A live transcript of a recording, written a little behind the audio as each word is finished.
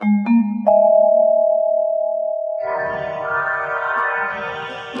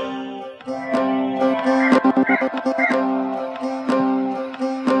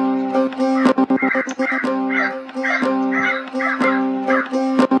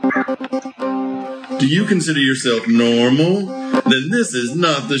Do you consider yourself normal? Then this is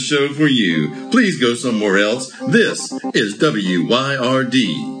not the show for you. Please go somewhere else. This is WYRD.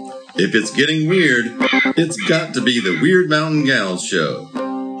 If it's getting weird, it's got to be the Weird Mountain Gals show.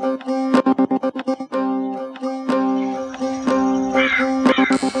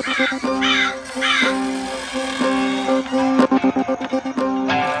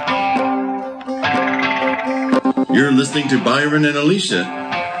 You're listening to Byron and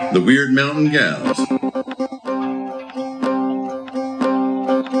Alicia, the Weird Mountain Gals.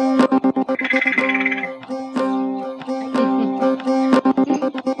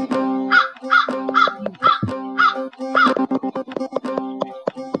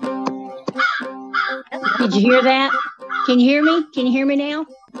 Did you hear that? Can you hear me? Can you hear me now?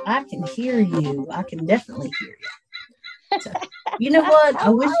 I can hear you. I can definitely hear you. So, you know what? I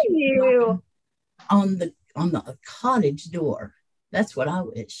wish you on the cottage door. That's what I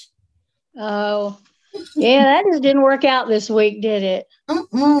wish. Oh, yeah, that just didn't work out this week, did it?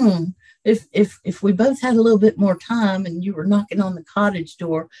 If we both had a little bit more time and you were knocking on the cottage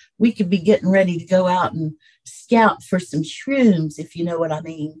door, we could be getting ready to go out and scout for some shrooms, if you know what I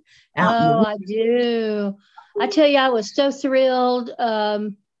mean. I do. I tell you, I was so thrilled.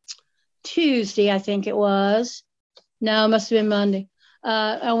 Tuesday, I think it was. No, it must have been Monday.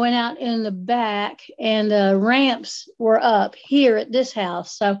 I went out in the back and the ramps were up here at this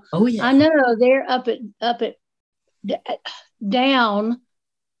house. So I know they're up, down,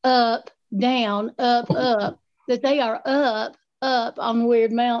 up, that they are up on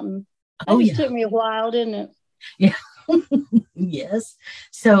Weird Mountain. That took me a while, didn't it? Yeah. Yes.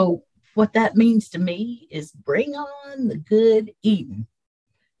 So what that means to me is bring on the good eating.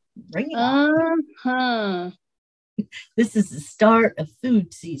 Bring it on. This is the start of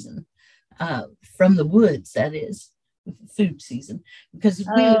food season, from the woods, that is, food season. Because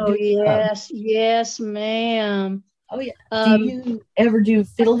yes, ma'am. Oh, yeah. Do you ever do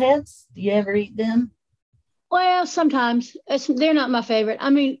fiddleheads? Do you ever eat them? Well, sometimes. They're not my favorite. I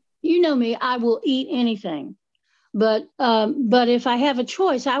mean, you know me, I will eat anything. But if I have a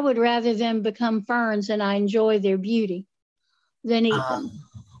choice, I would rather them become ferns and I enjoy their beauty than eat them.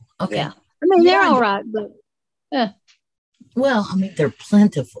 Okay. Yeah. I mean, they're all right, but... Well, I mean, they're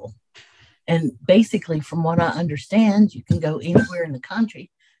plentiful. And basically, from what I understand, you can go anywhere in the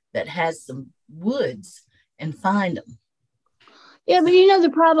country that has some woods and find them. Yeah, but you know, the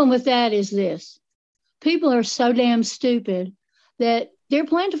problem with that is this. People are so damn stupid that they're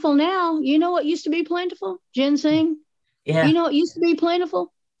plentiful now. You know what used to be plentiful? Ginseng. Yeah. You know what used to be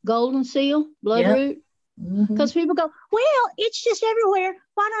plentiful? Golden seal, bloodroot. Because people go, well, it's just everywhere.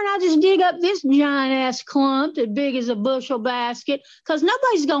 Why don't I just dig up this giant ass clump as big as a bushel basket? Because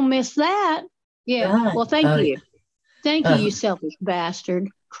nobody's going to miss that. Yeah. Right. Well, thank you. Thank you, you selfish bastard.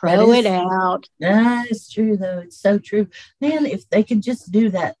 Crow it out. That's true, though. It's so true. Man, if they could just do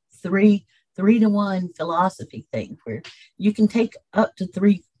that 3-to-1 philosophy thing where you can take up to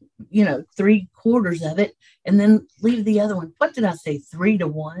 3/4 of it and then leave the other one. What did I say?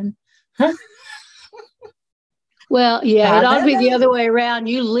 3-to-1? Huh? Well, yeah, it ought to be the other way around.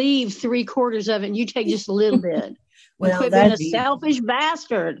 You leave 3/4 of it and you take just a little bit. Well, quit being a selfish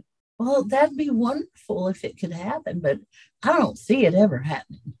bastard. Well, that'd be wonderful if it could happen, but I don't see it ever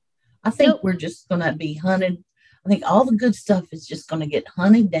happening. I think we're just going to be hunted. I think all the good stuff is just going to get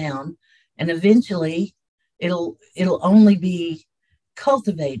hunted down, and eventually it'll only be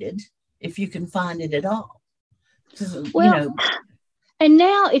cultivated if you can find it at all. Well, and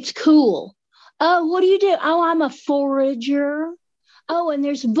now it's cool. Oh, what do you do? Oh, I'm a forager. Oh, and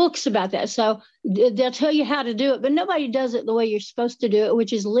there's books about that. So they'll tell you how to do it, but nobody does it the way you're supposed to do it,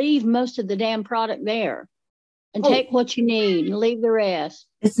 which is leave most of the damn product there and take what you need and leave the rest.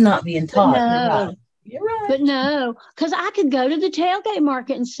 It's not being taught. You're right. But no, because I could go to the tailgate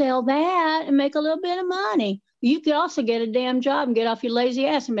market and sell that and make a little bit of money. You could also get a damn job and get off your lazy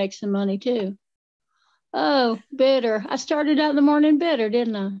ass and make some money too. Oh, bitter. I started out in the morning bitter,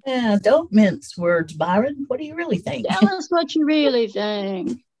 didn't I? Yeah, don't mince words, Byron. What do you really think? Tell us what you really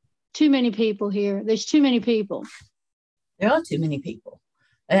think. Too many people here. There's too many people. There are too many people.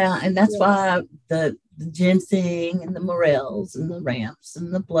 And that's why the ginseng and the morels and the ramps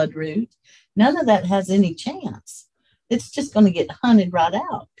and the bloodroot, none of that has any chance. It's just going to get hunted right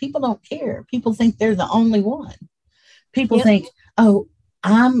out. People don't care. People think they're the only one. People think, oh,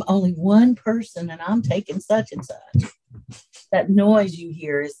 I'm only one person and I'm taking such and such. That noise you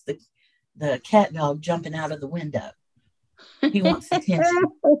hear is the cat dog jumping out of the window. He wants attention.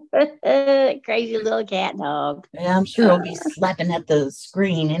 Crazy little cat dog. Yeah, I'm sure he'll be slapping at the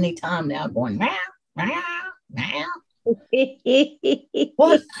screen anytime now, going meow, meow, meow.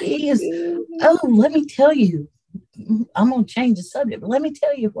 What? Oh, let me tell you, I'm going to change the subject, but let me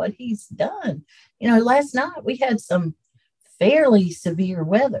tell you what he's done. Last night we had some fairly severe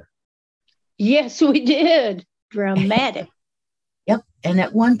weather. Yes, we did. Dramatic. Yep. And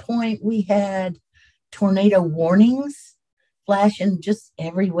at one point we had tornado warnings flashing just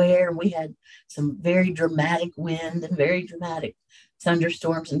everywhere. And we had some very dramatic wind and very dramatic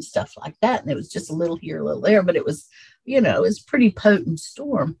thunderstorms and stuff like that. And it was just a little here, a little there, but it was, it was a pretty potent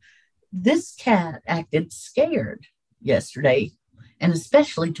storm. This cat acted scared yesterday, and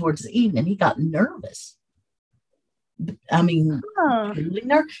especially towards the evening, he got nervous. I mean, really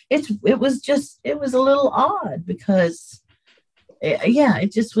nervous. It was a little odd because,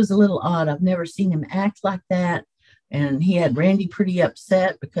 it just was a little odd. I've never seen him act like that. And he had Randy pretty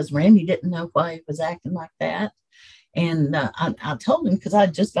upset because Randy didn't know why he was acting like that. And I told him, because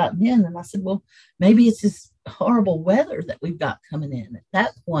I'd just gotten in, and I said, well, maybe it's this horrible weather that we've got coming in. At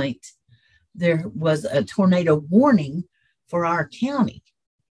that point, there was a tornado warning for our county.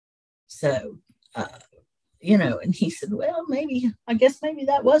 So, and he said, well, I guess maybe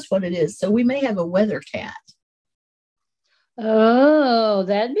that was what it is. So we may have a weather cat. Oh,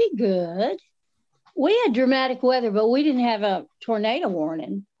 that'd be good. We had dramatic weather, but we didn't have a tornado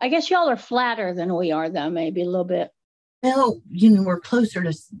warning. I guess y'all are flatter than we are, though, maybe a little bit. Well, we're closer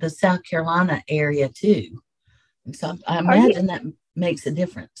to the South Carolina area, too. And so I imagine that makes a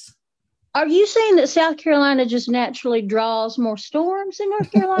difference. Are you saying that South Carolina just naturally draws more storms than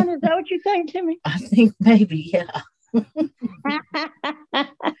North Carolina? Is that what you're saying to me? I think maybe, yeah.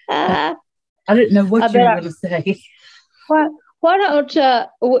 I didn't know what you were going to say. Why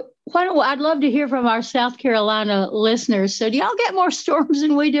don't I'd love to hear from our South Carolina listeners. So do y'all get more storms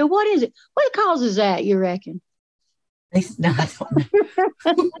than we do? What is it? What causes that, you reckon? No, I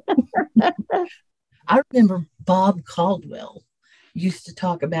don't know. I remember Bob Caldwell used to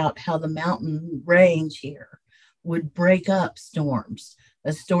talk about how the mountain range here would break up storms.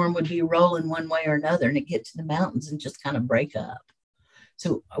 A storm would be rolling one way or another, and it get to the mountains and just kind of break up.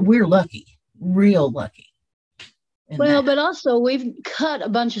 So we're lucky, real lucky. Well, but also we've cut a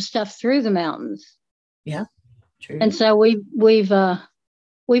bunch of stuff through the mountains. Yeah, true. And so we've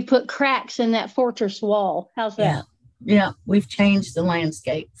put cracks in that fortress wall. How's that? Yeah, we've changed the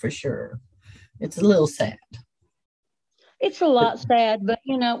landscape for sure. It's a little sad. It's a lot sad, but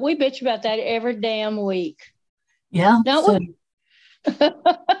we bitch about that every damn week. Yeah. Don't we? As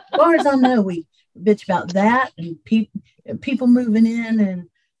far as I know, we bitch about that and people moving in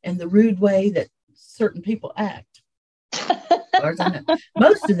and the rude way that certain people act.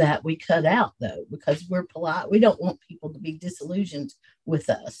 Most of that we cut out, though, because we're polite. We don't want people to be disillusioned with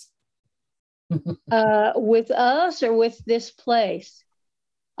us. With us or with this place?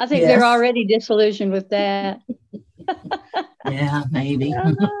 I think they're already disillusioned with that. Yeah, maybe.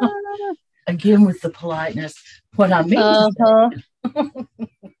 Again, with the politeness. What I mean to say.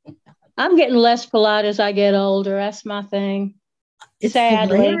 I'm getting less polite as I get older. That's my thing. It's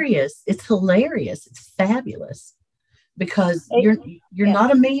Sadly. hilarious. It's hilarious. It's fabulous. Because you're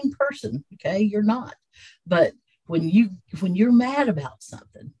not a mean person, okay? You're not. But when you're mad about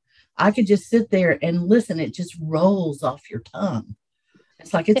something, I could just sit there and listen. It just rolls off your tongue.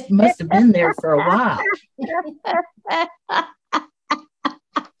 It's like it must have been there for a while.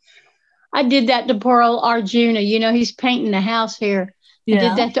 I did that to poor old Arjuna. He's painting the house here. Yeah. I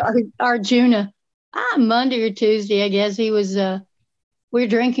did that to Arjuna. Monday or Tuesday, I guess. He was we were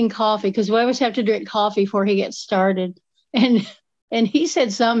drinking coffee because we always have to drink coffee before he gets started. And he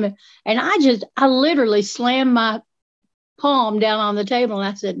said something, and I literally slammed my palm down on the table, and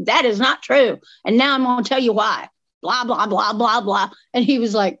I said, that is not true. And now I'm going to tell you why. Blah, blah, blah, blah, blah. And he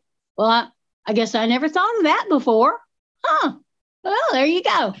was like, well, I guess I never thought of that before. Huh. Well, there you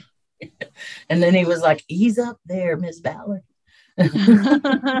go. And then he was like, ease up there, Miss Ballard. And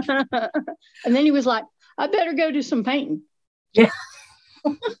then he was like, I better go do some painting. Yeah.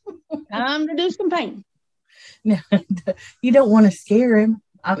 Time to do some painting. You don't want to scare him.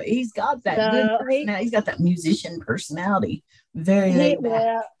 I mean, he's got that good personality. He's got that musician personality. Very laid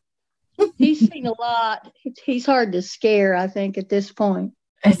back. He's seen a lot. He's hard to scare, I think, at this point.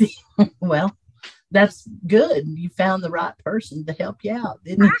 Well, that's good. You found the right person to help you out,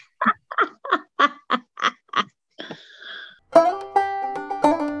 didn't you?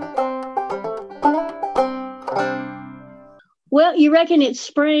 Well, you reckon it's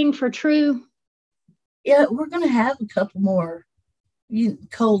spring for true? Yeah, we're going to have a couple more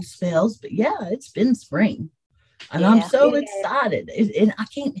cold spells, but yeah, it's been spring. And I'm so excited. And I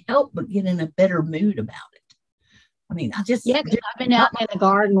can't help but get in a better mood about it. I mean, I just... Yeah, because I've been out in the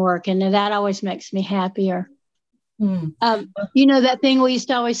garden working, and that always makes me happier. You know that thing we used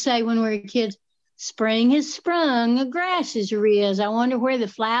to always say when we were kids, spring has sprung, the grass is riz. I wonder where the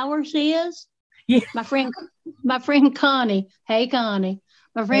flowers is. Yeah. My friend Connie, hey Connie,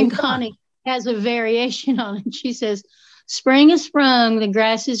 my friend Connie has a variation on it. She says, spring has sprung, the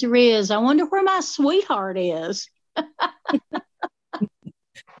grass is riz. I wonder where my sweetheart is.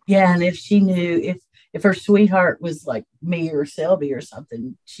 Yeah, and if she knew, if her sweetheart was like me or Selby or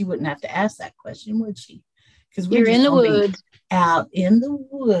something, she wouldn't have to ask that question, would she? Because we're in the woods. Out in the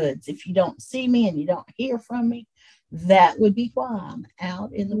woods. If you don't see me and you don't hear from me, that would be why I'm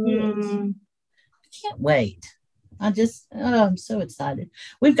out in the woods. I can't wait. I'm so excited.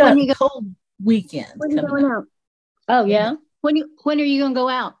 We've got a cold weekend coming up. Oh yeah. When are you gonna go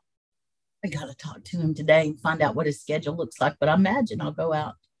out? I gotta talk to him today and find out what his schedule looks like. But I imagine I'll go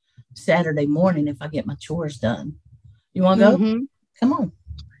out Saturday morning if I get my chores done. You want to go? Come on.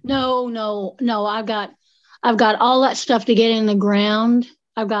 No. I've got all that stuff to get in the ground.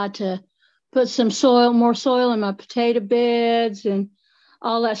 I've got to put more soil in my potato beds and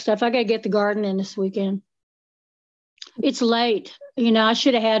all that stuff. I got to get the garden in this weekend. It's late. I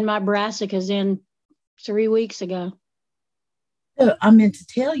should have had my brassicas in 3 weeks ago. I meant to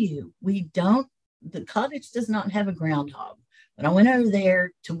tell you, the cottage does not have a groundhog. When I went over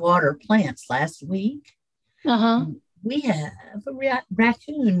there to water plants last week, we have a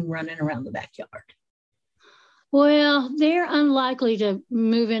raccoon running around the backyard. Well, they're unlikely to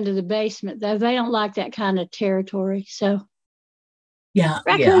move into the basement, though. They don't like that kind of territory. So,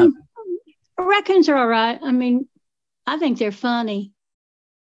 raccoons are all right. I mean, I think they're funny,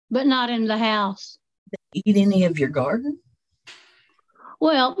 but not in the house. They eat any of your garden?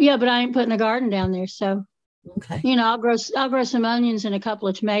 Well, yeah, but I ain't putting a garden down there. So, okay. I'll grow some onions and a couple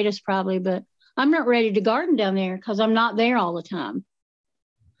of tomatoes probably, but I'm not ready to garden down there because I'm not there all the time.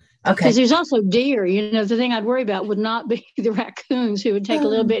 Okay. Because there's also deer. The thing I'd worry about would not be the raccoons who would take a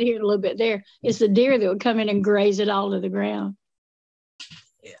little bit here and a little bit there. It's the deer that would come in and graze it all to the ground.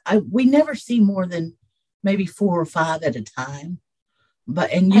 We never see more than maybe 4 or 5 at a time.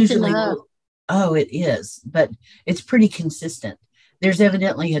 And usually, it is, but it's pretty consistent. There's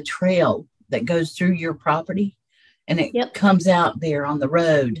evidently a trail that goes through your property and it comes out there on the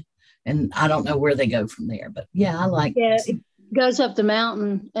road. And I don't know where they go from there, but I like it. Goes up the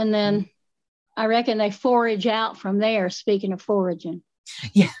mountain, and then I reckon they forage out from there. Speaking of foraging.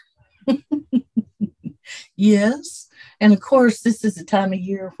 Yeah. Yes. And of course, this is the time of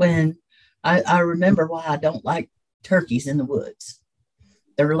year when I remember why I don't like turkeys in the woods.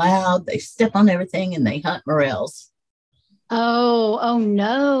 They're loud, they step on everything, and they hunt morels. Oh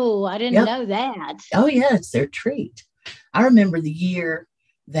no, I didn't know that. Oh yeah, it's their treat. I remember the year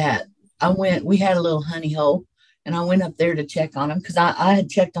that we had a little honey hole. And I went up there to check on them because I had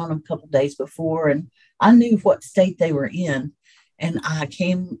checked on them a couple of days before and I knew what state they were in. And I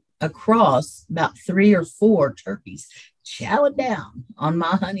came across about 3 or 4 turkeys chowing down on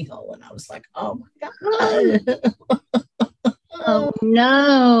my honey hole. And I was like, oh my God. Oh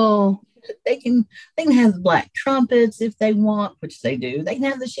no. They can have the black trumpets if they want, which they do. They can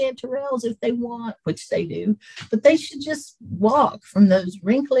have the chanterelles if they want, which they do. But they should just walk from those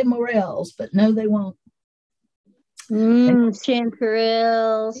wrinkly morels. But no, they won't.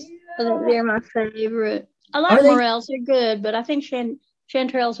 Chanterelles. Yeah. They're my favorite. I like morels. They're good, but I think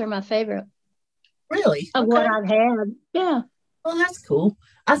chanterelles are my favorite. Really? Of what I've had. Yeah. Well, that's cool.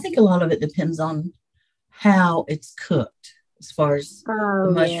 I think a lot of it depends on how it's cooked as far as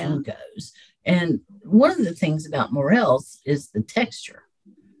the mushroom goes. And one of the things about morels is the texture.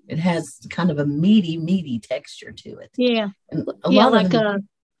 It has kind of a meaty texture to it. Yeah. And a lot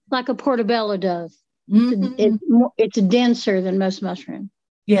like a portobello does. Mm-hmm. It's denser than most mushrooms.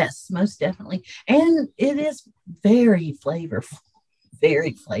 Yes, most definitely. And it is very flavorful.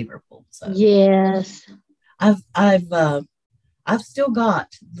 Very flavorful. So yes. I've still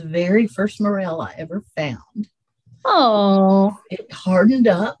got the very first morel I ever found. Oh. It hardened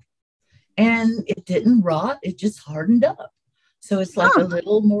up and it didn't rot, it just hardened up. So it's like a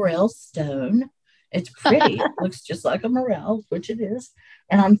little morel stone. It's pretty. It looks just like a morel, which it is.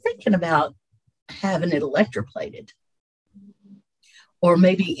 And I'm thinking about having it electroplated or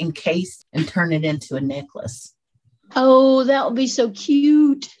maybe encased and turn it into a necklace. Oh, that would be so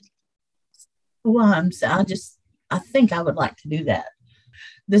cute. Well, I think I would like to do that.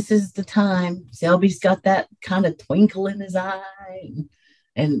 This is the time. Selby's got that kind of twinkle in his eye,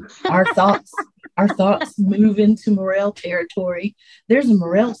 and our thoughts move into morel territory. There's a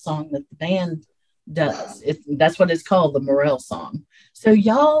morel song that the band does. That's what it's called, the morel song. So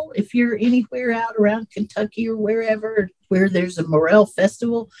y'all, if you're anywhere out around Kentucky or wherever, where there's a morel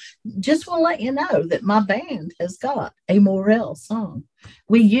festival, just want to let you know that my band has got a morel song.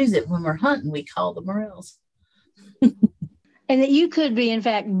 We use it when we're hunting. We call the morels. And that you could be, in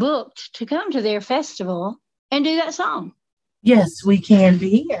fact, booked to come to their festival and do that song. Yes, we can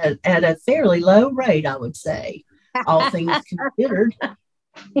be at a fairly low rate, I would say, all things considered.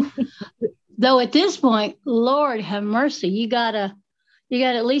 Though at this point, Lord have mercy, you gotta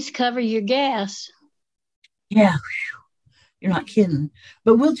at least cover your gas. Yeah, you're not kidding.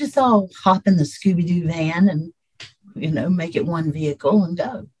 But we'll just all hop in the Scooby-Doo van and, make it one vehicle and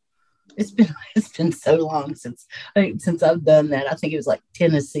go. It's been so long since I've done that. I think it was like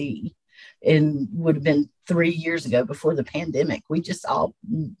Tennessee, and would have been 3 years ago before the pandemic. We just all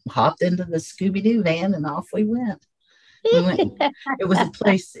hopped into the Scooby-Doo van and off we went. It was a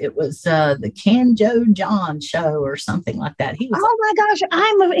place. It was the Can Joe John show or something like that. Oh my gosh,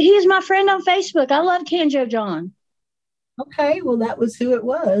 he's my friend on Facebook. I love Can Joe John. Okay, well that was who it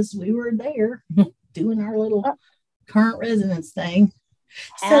was. We were there doing our little current residence thing.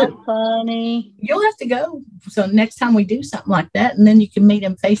 So funny. You'll have to go. So next time we do something like that, and then you can meet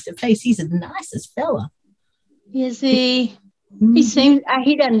him face to face. He's the nicest fella. Is he? Mm-hmm.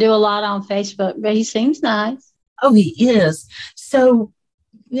 He doesn't do a lot on Facebook, but he seems nice. Oh, he is. So,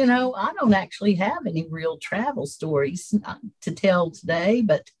 I don't actually have any real travel stories to tell today,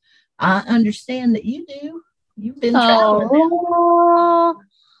 but I understand that you do. You've been traveling.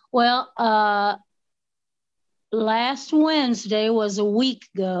 Well, last Wednesday was a week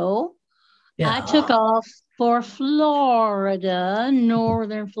ago. Yeah. I took off for Florida,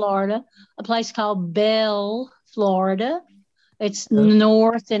 northern Florida, a place called Bell, Florida. It's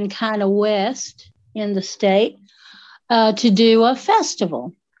north and kind of west in the state, to do a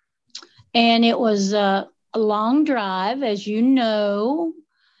festival. And it was a long drive, as you know.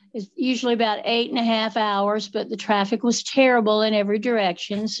 It's usually about 8.5 hours, but the traffic was terrible in every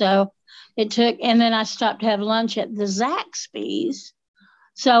direction. So it took, and then I stopped to have lunch at the Zaxby's.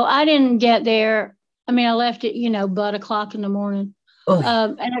 So I didn't get there. I mean, I left at, about 1:00 in the morning.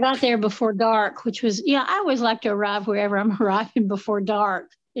 And I got there before dark, which was, I always like to arrive wherever I'm arriving before dark.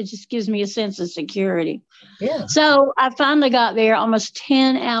 It just gives me a sense of security. Yeah. So I finally got there almost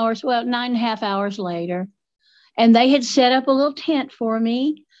 10 hours, 9.5 hours later. And they had set up a little tent for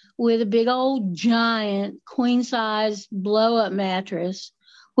me with a big old giant queen size blow up mattress,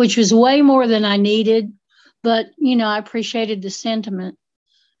 which was way more than I needed. But, I appreciated the sentiment.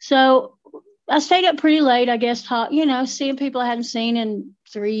 So I stayed up pretty late, I guess, seeing people I hadn't seen in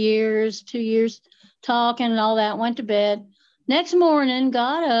 3 years, 2 years, talking and all that, went to bed. Next morning,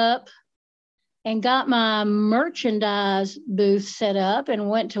 got up and got my merchandise booth set up and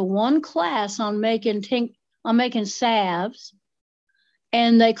went to one class on making salves,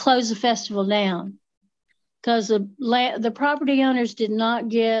 and they closed the festival down because the property owners did not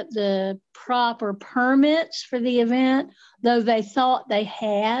get the proper permits for the event, though they thought they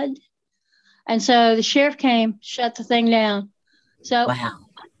had. And so the sheriff came, shut the thing down. So, wow.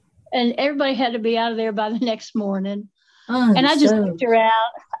 And everybody had to be out of there by the next morning. And I just looked around.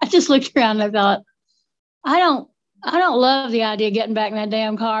 And I thought, I don't love the idea of getting back in that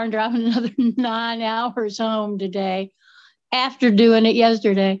damn car and driving another 9 hours home today after doing it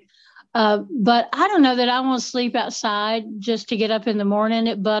yesterday. But I don't know that I want to sleep outside just to get up in the morning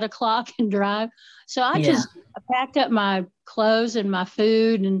at 1:00 and drive. So I just packed up my clothes and my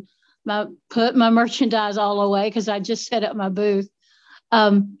food and put my merchandise all away because I just set up my booth.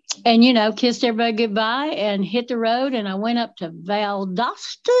 And, kissed everybody goodbye and hit the road. And I went up to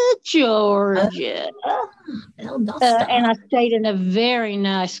Valdosta, Georgia. And I stayed in a very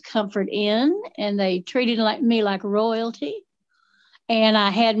nice Comfort Inn, and they treated me like royalty. And I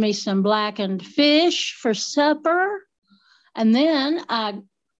had me some blackened fish for supper. And then I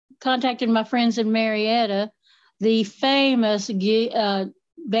contacted my friends in Marietta, the famous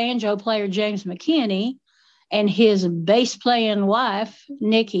banjo player James McKinney, and his bass playing wife,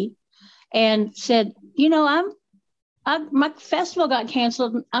 Nikki, and said, my festival got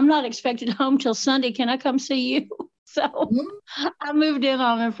canceled. I'm not expected home till Sunday. Can I come see you? So I moved in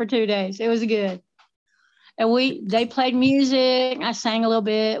on them for 2 days. It was good. And they played music. I sang a little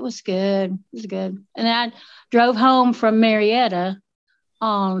bit. It was good. And I drove home from Marietta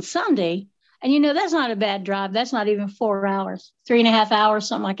on Sunday. And, that's not a bad drive. That's not even 4 hours, 3.5 hours,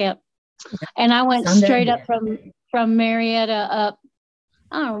 something like that. And I went straight up from Marietta up.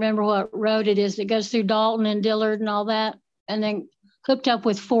 I don't remember what road it is that goes through Dalton and Dillard and all that, and then hooked up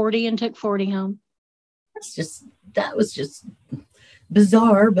with 40 and took 40 home. That was just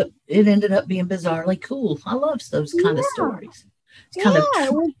bizarre, but it ended up being bizarrely cool. I love those kind of stories. It's kind of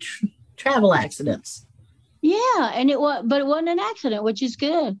travel accidents. Yeah, and but it wasn't an accident, which is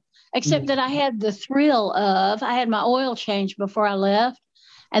good. Except that I had the thrill of I had my oil change before I left,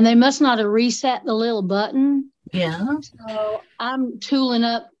 and they must not have reset the little button. Yeah. So I'm tooling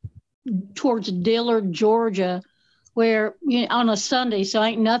up towards Dillard, Georgia, where on a Sunday, so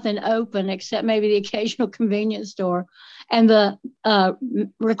ain't nothing open except maybe the occasional convenience store. And the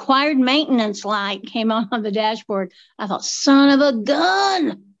required maintenance light came on the dashboard. I thought, son of a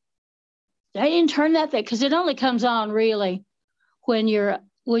gun. They didn't turn that thing because it only comes on really when you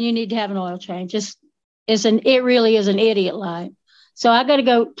need to have an oil change. It really is an idiot light. So I got to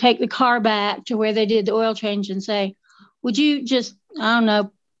go take the car back to where they did the oil change and say, would you just, I don't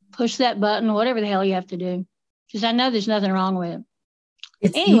know, push that button, whatever the hell you have to do. Because I know there's nothing wrong with it.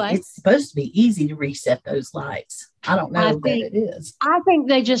 It's supposed to be easy to reset those lights. I don't know that it is. I think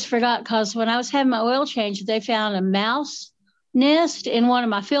they just forgot because when I was having my oil change, they found a mouse nest in one of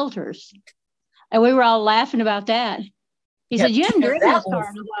my filters. And we were all laughing about that. He said, you haven't driven this car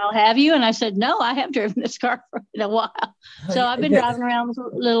in a while, have you? And I said, no, I have driven this car for a while. So I've been driving around with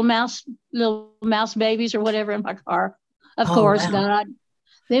little mouse babies or whatever in my car. Of course, wow. God,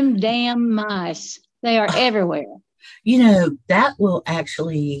 them damn mice, they are everywhere. That will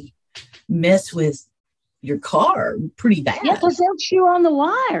actually mess with your car pretty bad. Yeah, because they'll chew on the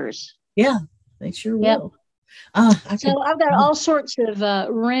wires. Yeah, they sure will. So I've got all sorts of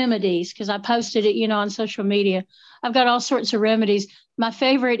remedies because I posted it, on social media. I've got all sorts of remedies. My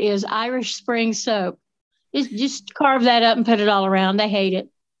favorite is Irish Spring soap. Just carve that up and put it all around. They hate it.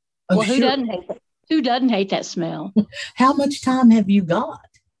 Oh, well, who doesn't hate it? Who doesn't hate that smell? How much time have you got?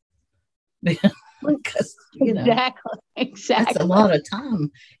 Because, exactly. That's a lot of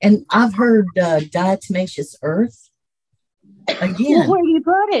time. And I've heard diatomaceous earth. Again. Well, where do you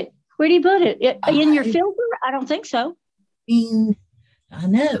put it? Where do you put it? In your filter? I don't think so. I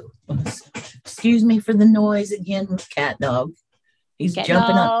know. Excuse me for the noise again with cat dog. He's jumping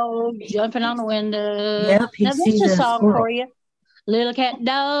on the window. Yep, now there's a song for you. Little cat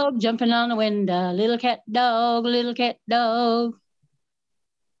dog jumping on the window. Little cat dog, little cat dog.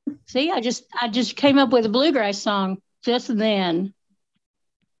 See, I just came up with a bluegrass song just then.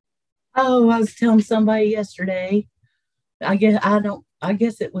 Oh, I was telling somebody yesterday. I don't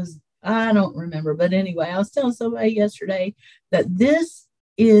remember, but anyway, I was telling somebody yesterday that this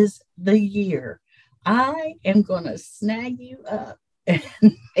is the year I am going to snag you up and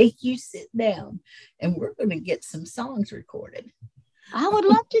make you sit down, and we're going to get some songs recorded. I would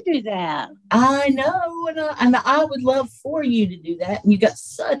love to do that. I know, and I would love for you to do that. And you got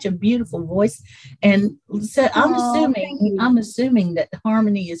such a beautiful voice, and so I'm assuming that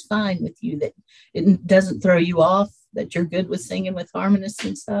harmony is fine with you, that it doesn't throw you off, that you're good with singing with harmonists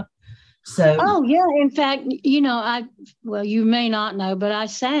and stuff. So, oh yeah, in fact, you may not know, but I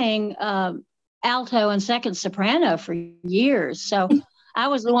sang alto and second soprano for years. So I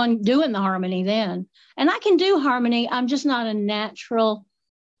was the one doing the harmony then. And I can do harmony. I'm just not a natural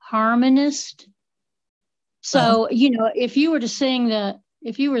harmonist. So, if you were to sing the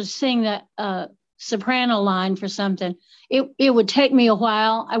soprano line for something, it would take me a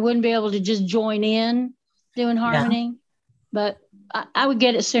while. I wouldn't be able to just join in doing harmony, but I would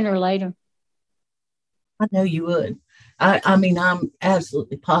get it sooner or later. I know you would. I'm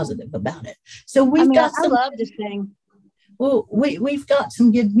absolutely positive about it. So I love to sing. Well, we've got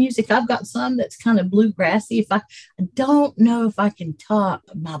some good music. I've got some that's kind of bluegrassy. I don't know if I can talk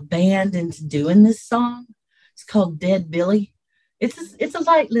my band into doing this song. It's called Dead Billy. It's a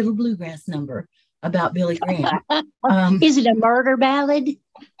light little bluegrass number about Billy Graham. Is it a murder ballad?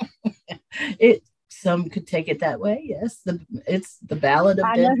 Some could take it that way. Yes, it's the ballad of.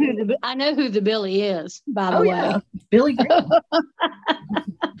 I know who the Billy is. By the way, yeah. Billy Graham.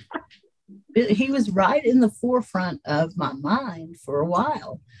 He was right in the forefront of my mind for a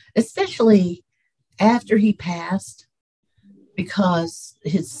while, especially after he passed, because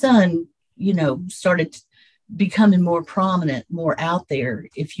his son, started becoming more prominent, more out there,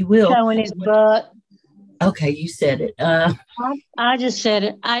 if you will. Showing his butt. Okay, you said it. I just said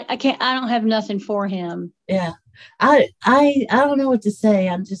it. I can't. I don't have nothing for him. Yeah, I don't know what to say.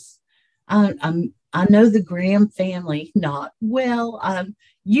 I know the Graham family not well. I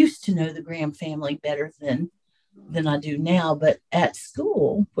used to know the Graham family better than I do now. But at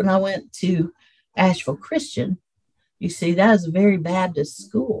school, when I went to Asheville Christian, you see, that was a very Baptist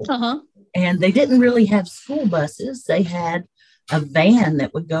school. Uh-huh. And they didn't really have school buses. They had a van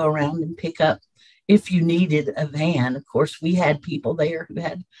that would go around and pick up if you needed a van. Of course, we had people there who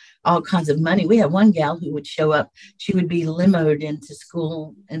had all kinds of money. We had one gal who would show up. She would be limoed into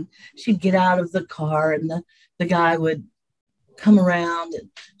school, and she'd get out of the car, and the guy would come around and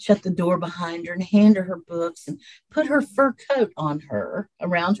shut the door behind her and hand her books and put her fur coat on her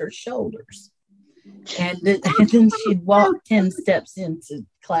around her shoulders. And then she'd walk 10 steps into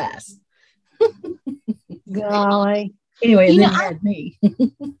class. Golly. Anyway, and then you had me.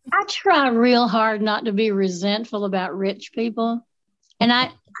 I try real hard not to be resentful about rich people. And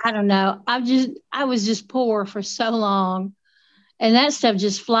I don't know. I was just poor for so long. And that stuff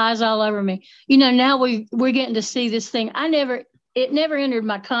just flies all over me. Now we're getting to see this thing. It never entered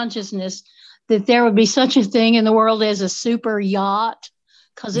my consciousness that there would be such a thing in the world as a super yacht,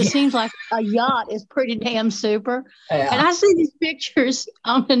 because it seems like a yacht is pretty damn super. Yeah. And I see these pictures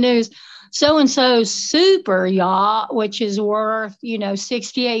on the news, so-and-so super yacht, which is worth,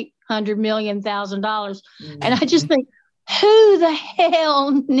 $6,800 million. Mm-hmm. And I just think, who the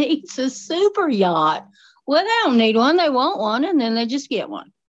hell needs a super yacht? Well, they don't need one. They want one, and then they just get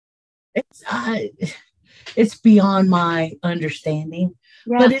one. It's beyond my understanding.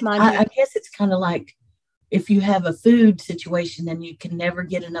 Yeah, but I guess it's kind of like if you have a food situation and you can never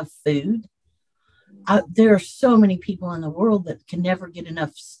get enough food. There are so many people in the world that can never get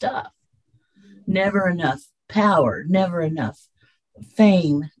enough stuff. Never enough power, never enough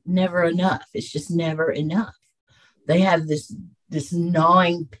fame, never enough. It's just never enough. They have this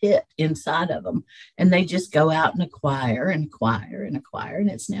gnawing pit inside of them, and they just go out and acquire and acquire and acquire, and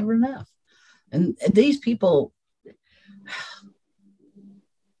it's never enough. And these people,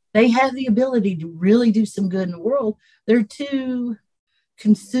 they have the ability to really do some good in the world. They're too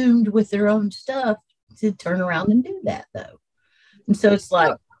consumed with their own stuff to turn around and do that, though. And so it's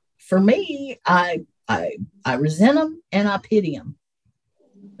like, for me, I resent them and I pity them.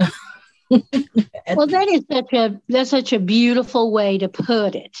 Well, that's such a beautiful way to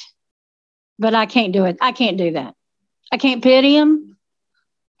put it, but I can't do it. I can't do that. I can't pity him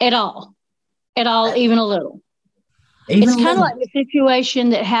at all, even a little. It's kind of like the situation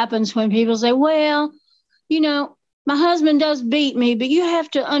that happens when people say, well, my husband does beat me, but you have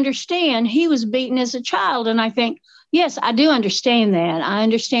to understand he was beaten as a child. And I think, yes, I do understand that. I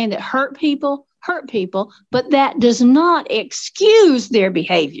understand that hurt people, but that does not excuse their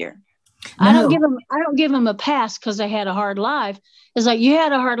behavior. No. I don't give them a pass because they had a hard life. It's like, you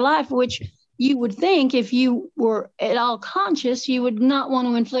had a hard life, which you would think if you were at all conscious, you would not want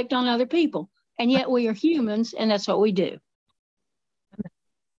to inflict on other people. And yet we are humans, and that's what we do.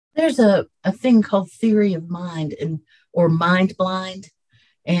 There's a thing called theory of mind or mind blind.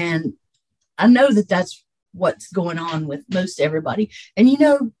 And I know that that's what's going on with most everybody. And,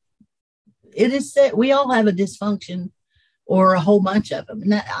 it is said we all have a dysfunction or a whole bunch of them.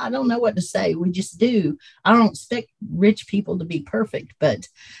 And I don't know what to say. We just do. I don't expect rich people to be perfect, but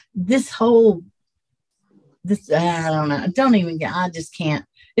I don't know. I just can't.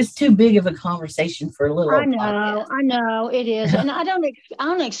 It's too big of a conversation for a little. I know it is. And I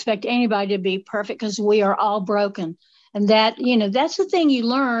don't expect anybody to be perfect, because we are all broken. And that, that's the thing you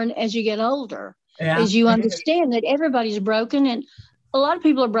learn as you get older, is you understand that everybody's broken. And a lot of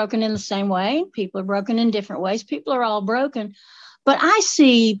people are broken in the same way. People are broken in different ways. People are all broken. But I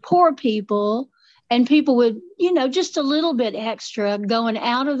see poor people and people with, just a little bit extra going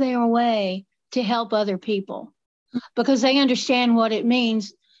out of their way to help other people, because they understand what it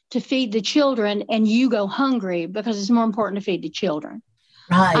means to feed the children, and you go hungry because it's more important to feed the children.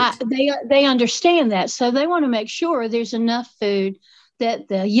 Right. They understand that. So they want to make sure there's enough food that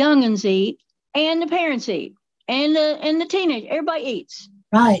the youngins eat and the parents eat. And the teenage, everybody eats.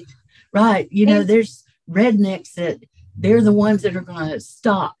 Right. There's rednecks that they're the ones that are going to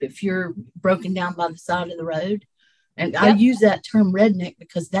stop if you're broken down by the side of the road. And I use that term redneck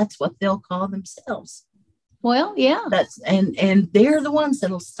because that's what they'll call themselves. Well, yeah. And they're the ones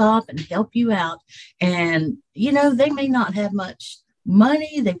that'll stop and help you out. And, they may not have much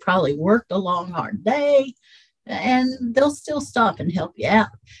money. They probably worked a long, hard day. And they'll still stop and help you out.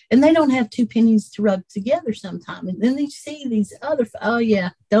 And they don't have two pennies to rub together sometime. And then they see these other,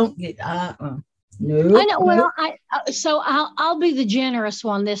 don't get, no. I know. Well, so I'll be the generous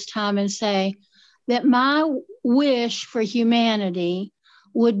one this time and say that my wish for humanity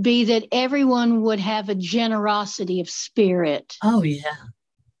would be that everyone would have a generosity of spirit. Oh, yeah.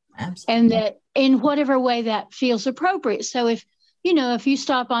 Absolutely. And that in whatever way that feels appropriate. So if you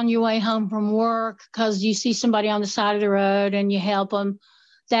stop on your way home from work because you see somebody on the side of the road and you help them,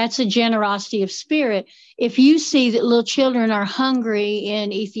 that's a generosity of spirit. If you see that little children are hungry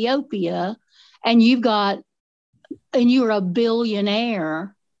in Ethiopia and you're a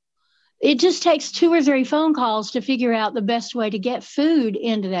billionaire, it just takes 2 or 3 phone calls to figure out the best way to get food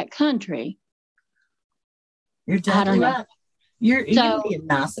into that country. You're totally right. You're being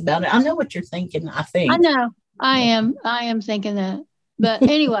nice about it. I know what you're thinking, I think. I know. I am thinking that. But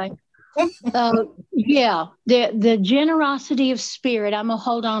anyway, yeah, the generosity of spirit. I'm gonna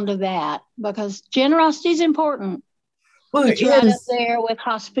hold on to that because generosity is important. Well, It's it right up is. there with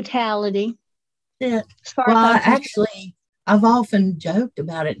hospitality. Yeah. As far Well, as I'm concerned. I've often joked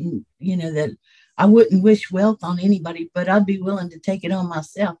about it, and that I wouldn't wish wealth on anybody, but I'd be willing to take it on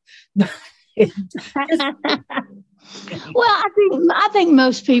myself. Just, Well, I think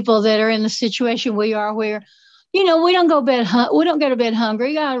most people that are in the situation we are, where, we don't we don't go to bed hungry.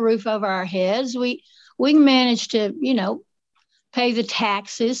 We got a roof over our heads. We can manage to, pay the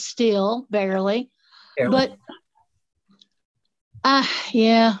taxes still barely, barely. but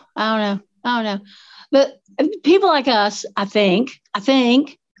yeah, I don't know, but people like us, I think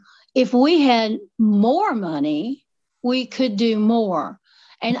if we had more money, we could do more.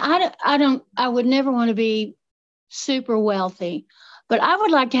 And I would never want to be super wealthy, but I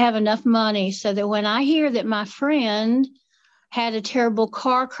would like to have enough money so that when I hear that my friend had a terrible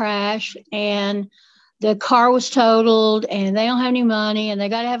car crash and the car was totaled and they don't have any money and they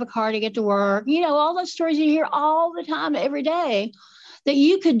got to have a car to get to work, all those stories you hear all the time, every day, that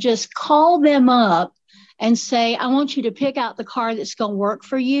you could just call them up and say, I want you to pick out the car that's going to work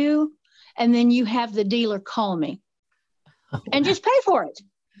for you. And then you have the dealer call me and just pay for it.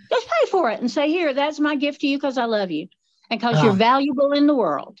 Just pay for it and say, here, that's my gift to you because I love you and because you're valuable in the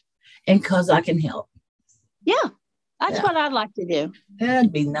world. And because I can help. Yeah, that's what I'd like to do.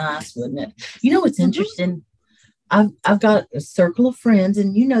 That'd be nice, wouldn't it? You know what's interesting? I've got a circle of friends,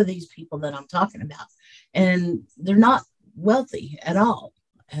 and these people that I'm talking about, and they're not wealthy at all.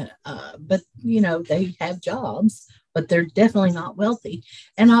 But they have jobs, but they're definitely not wealthy.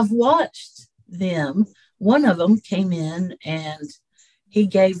 And I've watched them. One of them came in and he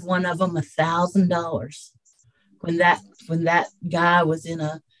gave one of them $1,000 when that guy was in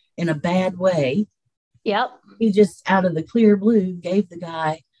a bad way. Yep. He just out of the clear blue gave the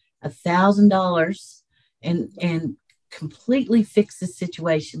guy $1,000 and completely fixed the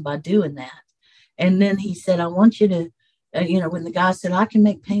situation by doing that. And then he said, I want you to, when the guy said, I can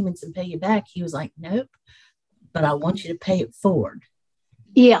make payments and pay you back, he was like, nope, but I want you to pay it forward.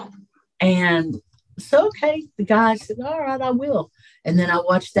 Yeah. And so, okay, the guy said, all right, I will. And then I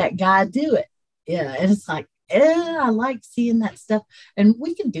watched that guy do it. Yeah. And it's like, I like seeing that stuff. And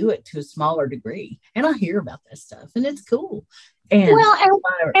we can do it to a smaller degree. And I hear about that stuff and it's cool. And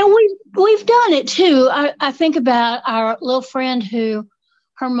we've done it too. I think about our little friend who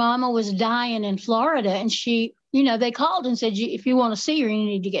her mama was dying in Florida, and she, they called and said, if you want to see her, you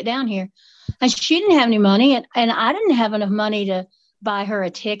need to get down here. And she didn't have any money, and I didn't have enough money to buy her a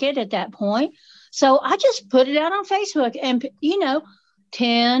ticket at that point. So I just put it out on Facebook, and $10,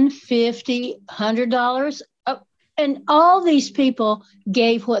 $50, $100, and all these people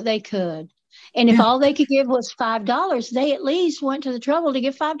gave what they could. And if all they could give was $5, they at least went to the trouble to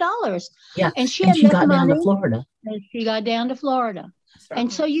give $5. Yeah. And she got down to Florida. And she got down to Florida. Right.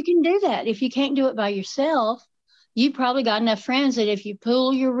 And so you can do that. If you can't do it by yourself, you probably got enough friends that if you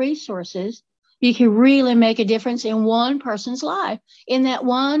pool your resources, you can really make a difference in one person's life, in that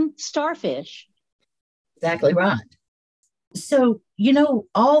one starfish. Exactly right. So,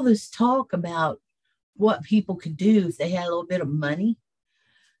 all this talk about what people could do if they had a little bit of money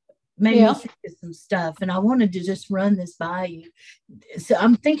made me think of some stuff. And I wanted to just run this by you. So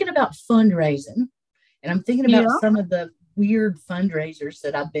I'm thinking about fundraising, and I'm thinking about some of the weird fundraisers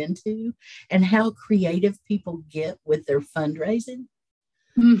that I've been to and how creative people get with their fundraising.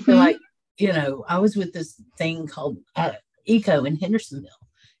 Mm-hmm. So like, I was with this thing called ECO in Hendersonville,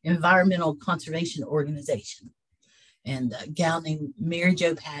 Environmental Conservation Organization. And a gal named Mary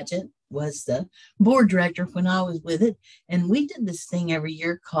Jo Paget was the board director when I was with it. And we did this thing every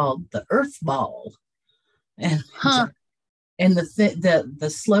year called the Earth Ball. And the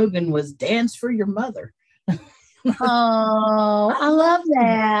slogan was "Dance for Your Mother." Oh, I love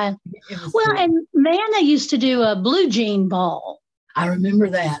that. Well, cool. And Manna used to do a blue jean ball. I remember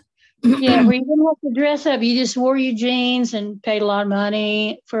that. Yeah, where you didn't have to dress up. You just wore your jeans and paid a lot of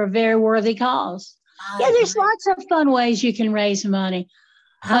money for a very worthy cause. Yeah, there's lots of fun ways you can raise money.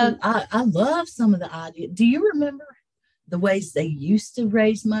 I love some of the ideas. Do you remember the ways they used to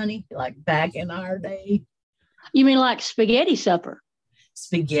raise money, like back in our day? You mean like spaghetti supper?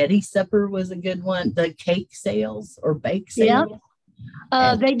 Spaghetti supper was a good one. The cake sales or bake sales.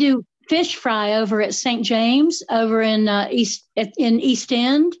 Yeah. They do fish fry over at St. James over in East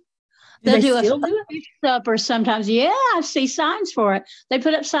End. They'll do a fish supper sometimes. Yeah, I see signs for it. They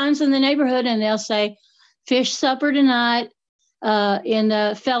put up signs in the neighborhood and they'll say fish supper tonight in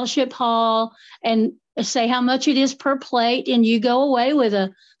the fellowship hall. And say how much it is per plate, and you go away with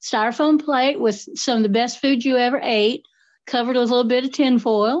a styrofoam plate with some of the best food you ever ate, covered with a little bit of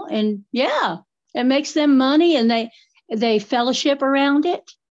tinfoil. And yeah, it makes them money, and they fellowship around it.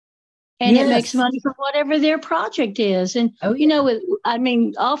 And it makes money for whatever their project is. And,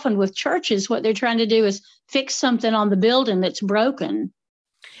 often with churches, what they're trying to do is fix something on the building that's broken.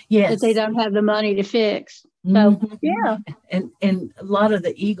 Yes. That they don't have the money to fix. So, yeah. And a lot of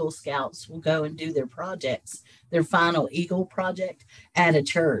the Eagle Scouts will go and do their projects, their final Eagle project at a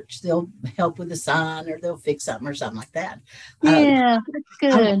church. They'll help with a sign, or they'll fix something or something like that. Yeah, that's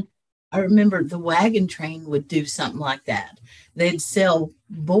good. I remember the wagon train would do something like that. They'd sell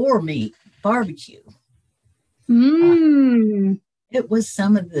boar meat barbecue. It was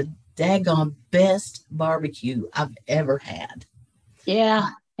some of the daggone best barbecue I've ever had.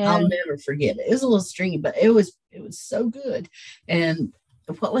 Yeah. I'll never forget it. It was a little stringy, but it was so good. And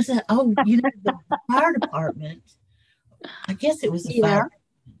what was that? Oh, the fire department. I guess it was the fire.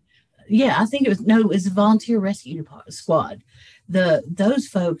 Yeah, I think it was a volunteer rescue squad. Those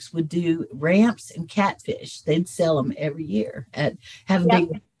folks would do ramps and catfish. They'd sell them every year at have a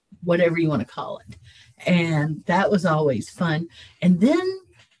big, whatever you want to call it. And that was always fun. And then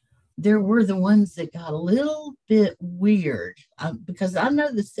there were the ones that got a little bit weird, because I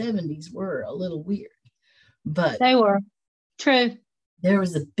know the 70s were a little weird, but they were. True. There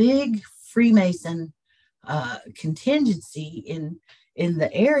was a big Freemason contingency in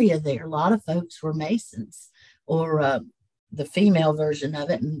the area there. A lot of folks were Masons, or the female version of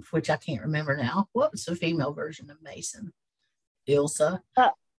it, and which I can't remember now. What was the female version of Mason? Ilsa?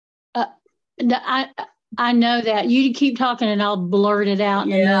 I know that. You keep talking and I'll blurt it out.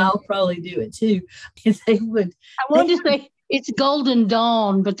 Yeah, I'll probably do it too. They would. I want to say it's Golden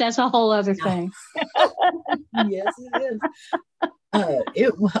Dawn, but that's a whole other thing. Yes, it is.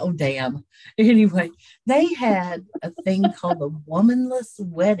 Oh, damn. Anyway, they had a thing called a womanless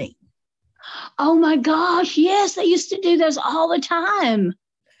wedding. Oh my gosh, yes, they used to do those all the time.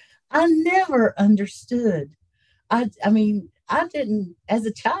 I never understood. I mean, I didn't, as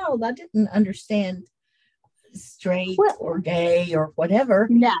a child, I didn't understand straight or gay or whatever.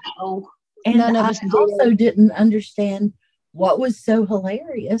 No. And none of us also didn't understand what was so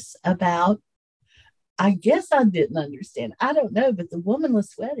hilarious about, I guess I didn't understand. I don't know, but the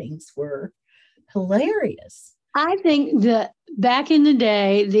womanless weddings were hilarious. I think that back in the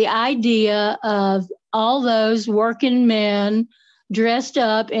day, the idea of all those working men dressed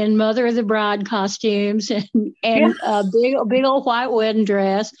up in Mother of the Bride costumes and a big old white wedding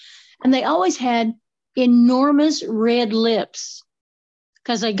dress, and they always had enormous red lips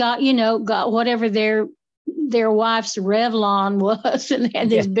because they got whatever their wife's Revlon was, and they had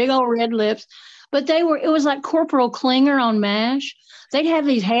these big old red lips. But it was like Corporal Klinger on MASH. They'd have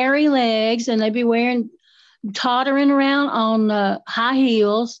these hairy legs, and they'd be tottering around on high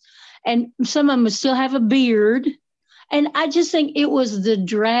heels, and some of them would still have a beard. And I just think it was the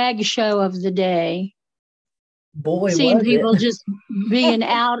drag show of the day. Boy, seeing people just being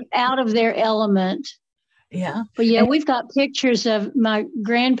out of their element. Yeah. But we've got pictures of my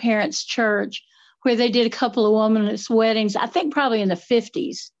grandparents' church where they did a couple of womanless weddings, I think probably in the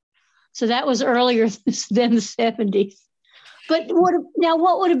 50s. So that was earlier than the 70s. But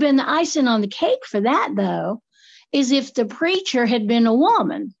what would have been the icing on the cake for that, though, is if the preacher had been a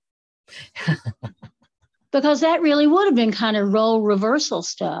woman. Because that really would have been kind of role reversal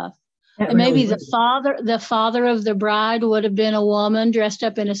stuff. And maybe the father of the bride would have been a woman dressed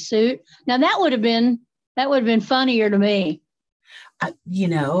up in a suit. Now that would have been funnier to me.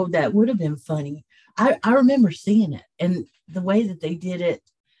 That would have been funny. I remember seeing it, and the way that they did it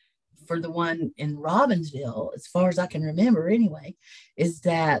for the one in Robbinsville, as far as I can remember anyway, is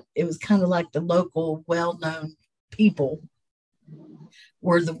that it was kind of like the local well-known people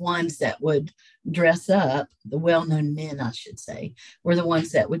were the ones that would dress up. The well-known men, I should say, were the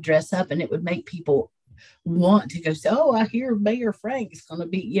ones that would dress up, and it would make people want to go say, oh, I hear Mayor Frank is going to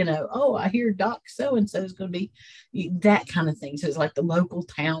be, oh, I hear Doc so-and-so is going to be, that kind of thing. So it's like the local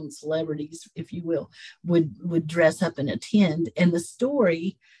town celebrities, if you will, would dress up and attend. And the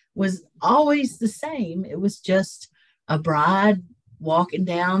story was always the same. It was just a bride walking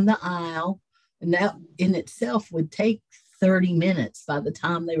down the aisle, and that in itself would take 30 minutes by the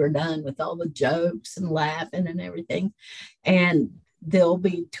time they were done with all the jokes and laughing and everything. And there'll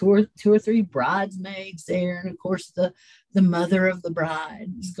be two or three bridesmaids there. And of course, the mother of the bride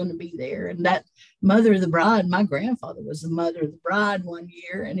is going to be there. And that mother of the bride, my grandfather was the mother of the bride one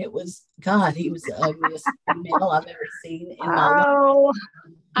year. And it was, God, he was the ugliest male I've ever seen in my life.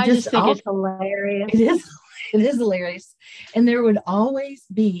 I just think it's hilarious. It is hilarious. And there would always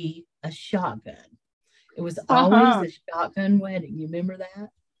be a shotgun. It was always a shotgun wedding. You remember that?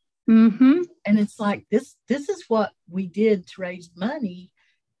 Mm-hmm. And it's like this is what we did to raise money,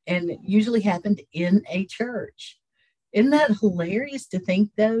 and it usually happened in a church. Isn't that hilarious to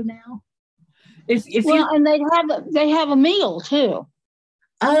think though now? And they have a meal too.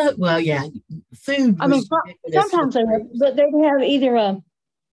 Well, yeah, food. I mean, sometimes they would, but they'd have either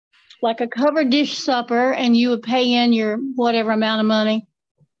a covered dish supper, and you would pay in your whatever amount of money,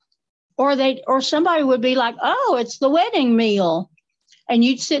 or somebody would be like, "Oh, it's the wedding meal," and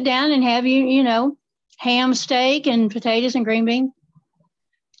you'd sit down and have ham, steak, and potatoes and green beans.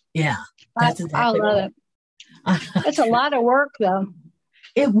 Yeah, that's exactly. I love it. It's a lot of work, though.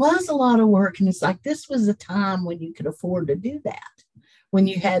 It was a lot of work, and it's like this was a time when you could afford to do that. When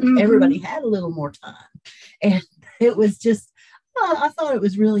you had everybody had a little more time, and it was just I thought it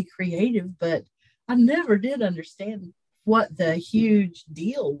was really creative, but I never did understand what the huge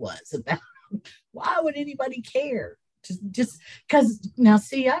deal was about. Why would anybody care? Just because now,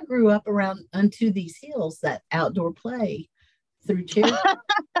 see, I grew up around Unto These Hills, that outdoor play through Cherokee.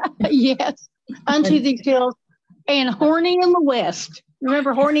 Yes, Unto These Hills and Horny in the West.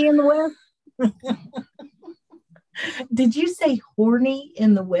 Remember Horny in the West? Did you say Horny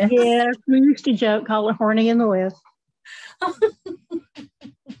in the West? Yes, we used to joke, call it Horny in the West.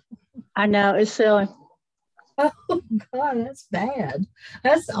 I know, it's silly. Oh, God, that's bad.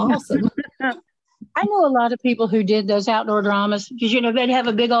 That's awesome. I know a lot of people who did those outdoor dramas because, they'd have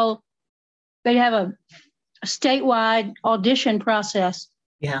a statewide audition process.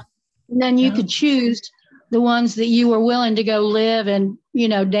 Yeah. And then you could choose the ones that you were willing to go live in,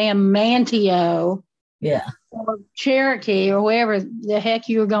 damn Manteo. Yeah. Or Cherokee or wherever the heck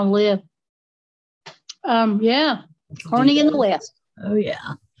you were going to live. Yeah. Horny in the West. Oh,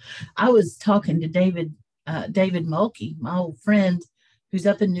 yeah. I was talking to David Mulkey, my old friend who's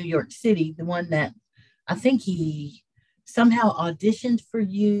up in New York City, the one that I think he somehow auditioned for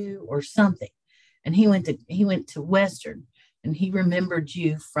you or something. And he went to Western, and he remembered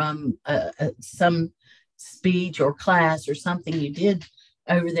you from some speech or class or something you did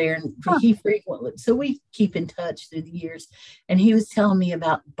over there. And he frequently, so we keep in touch through the years. And he was telling me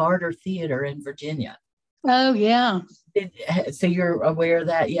about Barter Theater in Virginia. Oh, yeah. So you're aware of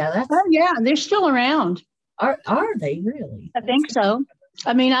that? Yeah. They're still around. Are they really? I think so.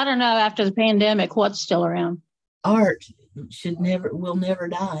 I mean, I don't know after the pandemic what's still around. Art will never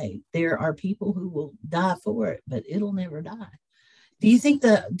die. There are people who will die for it, but it'll never die. Do you think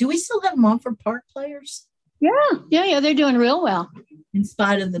do we still have Montford Park players? Yeah. They're doing real well. In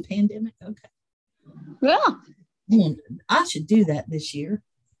spite of the pandemic? Okay. Yeah. I should do that this year.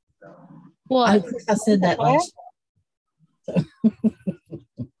 Well, I said that last year. So.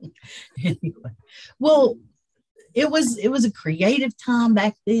 Anyway. Well, it was a creative time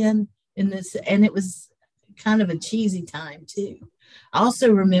back then and it was kind of a cheesy time too. I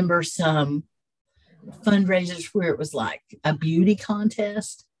also remember some fundraisers where it was like a beauty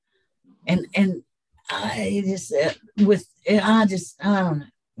contest, and I don't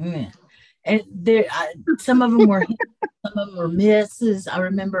know. And some of them were misses. I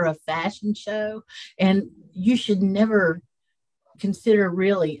remember a fashion show, and you should never consider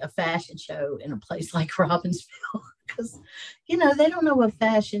really a fashion show in a place like Robbinsville because they don't know what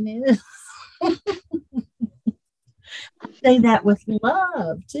fashion is. Say that with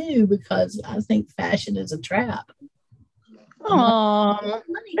love too, because I think fashion is a trap. Oh,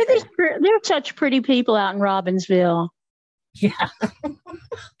 they're such pretty people out in Robbinsville. Yeah.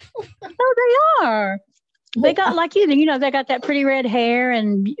 Oh, they are. They got like you, they got that pretty red hair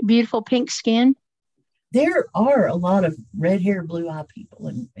and beautiful pink skin. There are a lot of red hair, blue eye people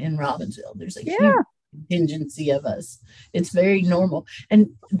in Robbinsville. There's a huge contingency of us. It's very normal.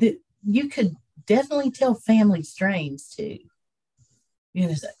 And you could definitely tell family strains too.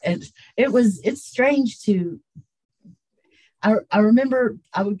 It's strange to, I remember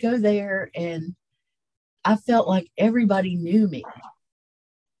I would go there and I felt like everybody knew me.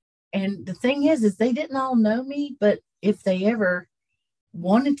 And the thing is they didn't all know me, but if they ever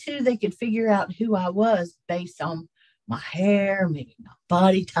wanted to, they could figure out who I was based on my hair, maybe my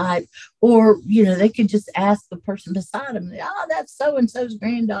body type, or, they could just ask the person beside them, oh, that's so-and-so's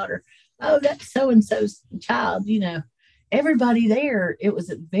granddaughter. Oh, that's so-and-so's child, Everybody there, it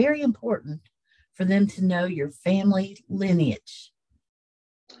was very important for them to know your family lineage.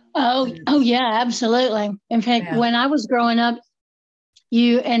 Oh yeah, absolutely. In fact, when I was growing up,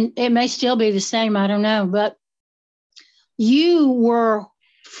 and it may still be the same, I don't know, but you were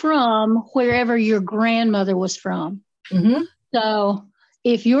from wherever your grandmother was from. Mm-hmm. So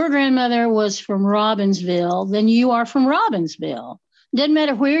if your grandmother was from Robbinsville, then you are from Robbinsville. Doesn't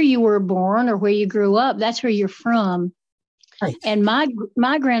matter where you were born or where you grew up. That's where you're from. Right. And my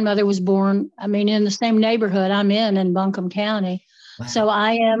grandmother was born, in the same neighborhood I'm in Buncombe County. Wow. So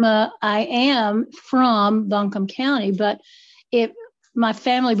I am from Buncombe County, but my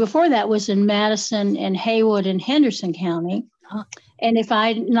family before that was in Madison and Haywood and Henderson County. Oh. And if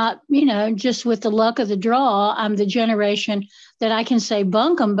I not, just with the luck of the draw, I'm the generation that I can say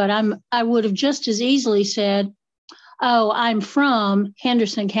Buncombe, but I would have just as easily said, oh, I'm from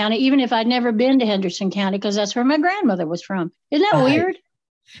Henderson County, even if I'd never been to Henderson County, because that's where my grandmother was from. Isn't that weird?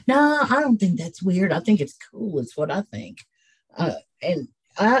 No, I don't think that's weird. I think it's cool. It's what I think. And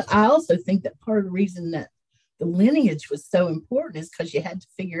I also think that part of the reason that the lineage was so important is because you had to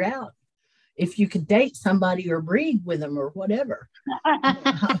figure out if you could date somebody or breed with them or whatever.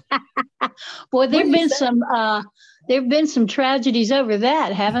 Boy, there've been some tragedies over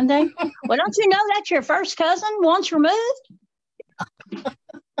that, haven't they? Well, don't you know that's your first cousin once removed?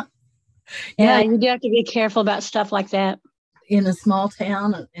 Yeah, you do have to be careful about stuff like that. In a small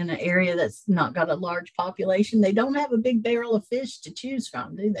town, in an area that's not got a large population, they don't have a big barrel of fish to choose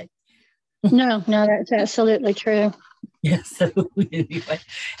from, do they? No, that's absolutely true. Yeah, so anyway,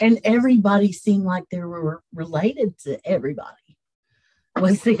 and everybody seemed like they were related to everybody.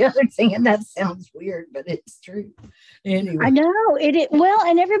 Was the other thing, and that sounds weird, but it's true. Anyway, I know well,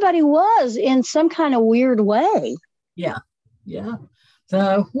 and everybody was in some kind of weird way. Yeah.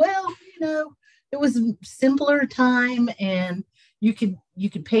 So, well, it was a simpler time, and you could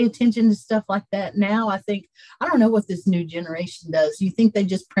pay attention to stuff like that. Now, I don't know what this new generation does. You think they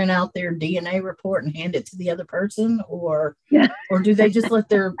just print out their DNA report and hand it to the other person, or do they just let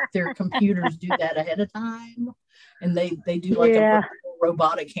their computers do that ahead of time? And they do like a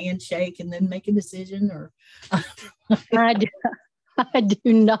robotic handshake and then make a decision, or I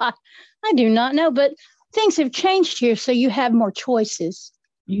do not know, but things have changed here, so you have more choices.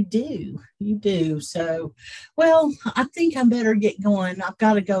 You do. So, well, I think I better get going. I've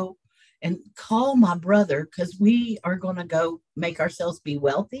got to go and call my brother because we are going to go make ourselves be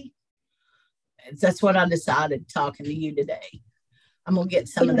wealthy. That's what I decided talking to you today. I'm gonna get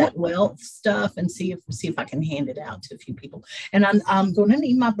some of that wealth stuff and see if I can hand it out to a few people. And I'm going to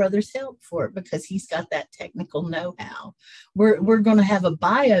need my brother's help for it because he's got that technical know-how. We're going to have a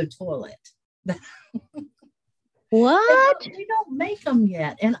bio toilet. What? They don't make them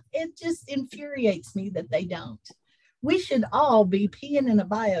yet, and it just infuriates me that they don't. We should all be peeing in a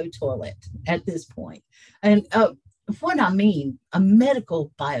bio toilet at this point. And what I mean, a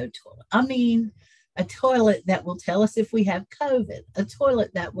medical bio toilet. I mean, a toilet that will tell us if we have COVID, a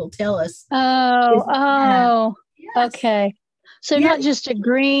toilet that will tell us. Yes. Okay. So not just a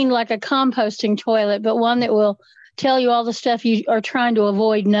green, like a composting toilet, but one that will tell you all the stuff you are trying to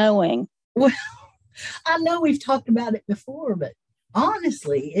avoid knowing. Well, I know we've talked about it before, but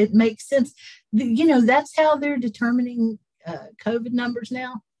honestly, it makes sense. That's how they're determining COVID numbers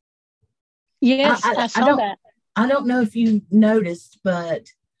now. Yes, I saw that. I don't know if you noticed, but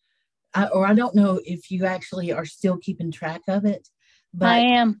I don't know if you actually are still keeping track of it, but I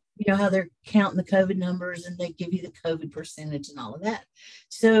am. You know how they're counting the COVID numbers and they give you the COVID percentage and all of that.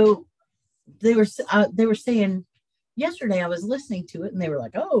 So they were saying yesterday, I was listening to it and they were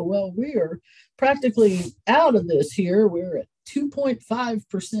like, oh, well, we're practically out of this here. We're at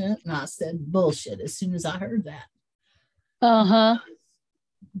 2.5%. And I said, bullshit, as soon as I heard that. Uh-huh.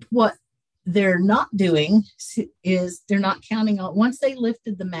 What they're not doing is they're not counting on, once they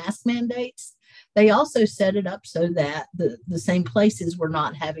lifted the mask mandates, they also set it up so that the same places were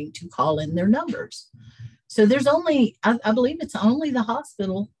not having to call in their numbers. So there's only, I believe it's only the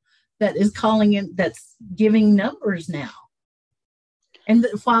hospital that is calling in, that's giving numbers now. And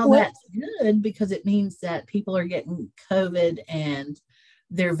while that's good because it means that people are getting COVID and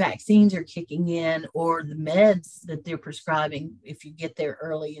their vaccines are kicking in, or the meds that they're prescribing, if you get there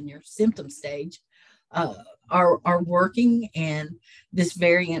early in your symptom stage, are working, and this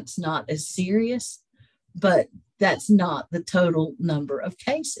variant's not as serious, but that's not the total number of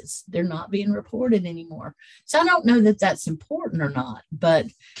cases. They're not being reported anymore. So I don't know that that's important or not, but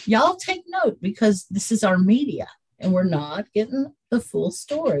y'all take note because this is our media and we're not getting the full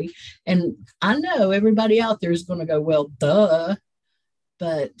story. And I know everybody out there is going to go, well, duh.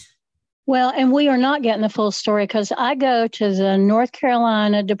 But and we are not getting the full story because I go to the North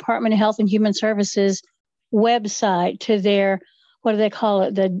Carolina Department of Health and Human Services website, to their, what do they call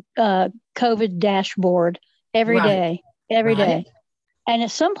it? The COVID dashboard every day. And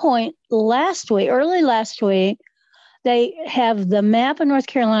at some point early last week, they have the map of North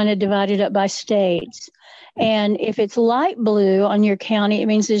Carolina divided up by states. And if it's light blue on your county, it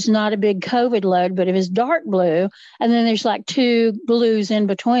means there's not a big COVID load. But if it's dark blue, and then there's like two blues in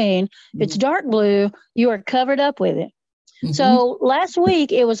between, if it's dark blue, you are covered up with it. Mm-hmm. So last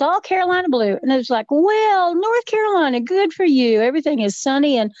week it was all Carolina blue. And it was like, well, North Carolina, good for you. Everything is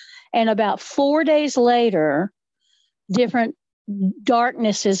sunny. And about 4 days later, different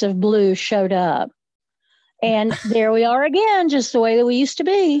darknesses of blue showed up. And there we are again, just the way that we used to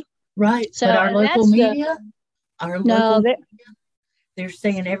be. Right. So but our local media, they're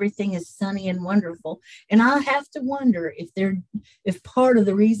saying everything is sunny and wonderful. And I have to wonder if part of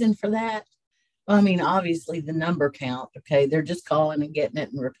the reason for that, I mean, obviously the number count, okay, they're just calling and getting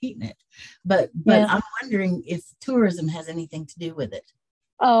it and repeating it. But I'm wondering if tourism has anything to do with it.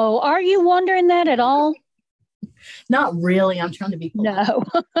 Oh, are you wondering that at all? Not really. I'm trying to be polite. No.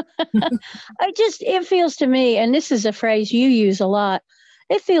 It feels to me, and this is a phrase you use a lot,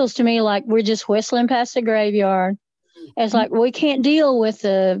 it feels to me like we're just whistling past the graveyard. It's like we can't deal with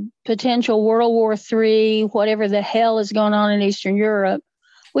the potential World War III, whatever the hell is going on in Eastern Europe.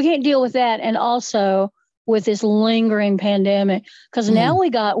 We can't deal with that. And also with this lingering pandemic, because now we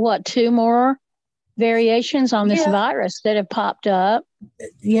got, 2 more variations on this virus that have popped up.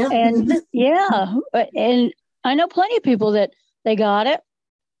 Yeah. And and I know plenty of people that they got it.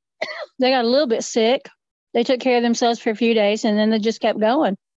 They got a little bit sick. They took care of themselves for a few days, and then they just kept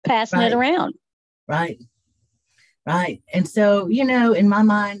going, passing it around. Right. And so, in my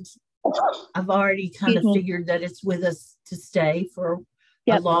mind, I've already kind of figured that it's with us to stay for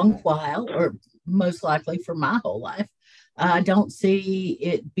a long while, or most likely for my whole life. I don't see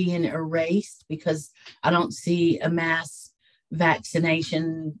it being erased because I don't see a mass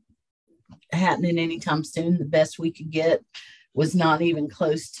vaccination happening anytime soon. The best we could get was not even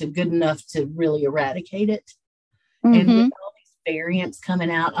close to good enough to really eradicate it. Mm-hmm. And with all these variants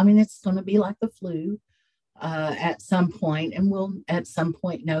coming out, I mean, it's going to be like the flu at some point, and we'll at some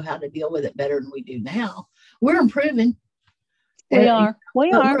point know how to deal with it better than we do now. We're improving. We are.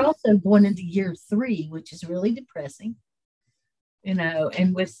 We're also going into year 3, which is really depressing.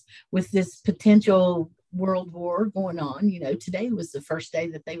 And with this potential world war going on, today was the first day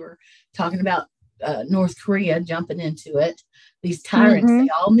that they were talking about North Korea jumping into it. These tyrants, they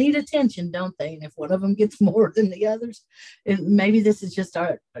all need attention, don't they? And if one of them gets more than the others, maybe this is just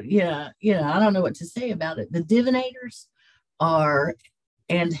our, I don't know what to say about it. The divinators are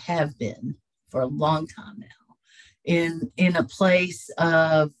and have been for a long time now in a place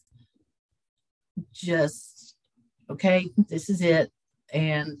of just, okay, this is it.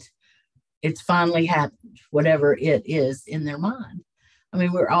 And it's finally happened, whatever it is in their mind. I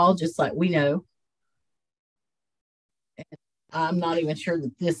mean, we're all just like, we know. And I'm not even sure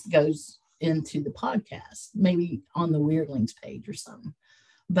that this goes into the podcast, maybe on the Weirdlings page or something.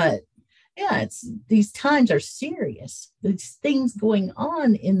 But yeah, these times are serious. These things going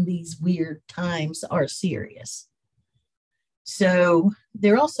on in these weird times are serious. So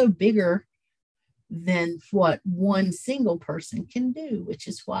they're also bigger than what one single person can do, which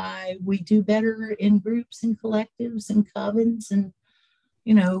is why we do better in groups and collectives and covens and,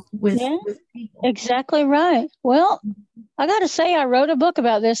 with people. Exactly right. Well, I got to say, I wrote a book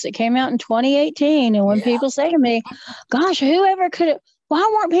about this that came out in 2018. And when people say to me, gosh, whoever could have, why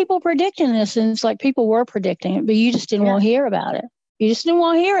weren't people predicting this? And it's like people were predicting it, but you just didn't want to hear about it. You just didn't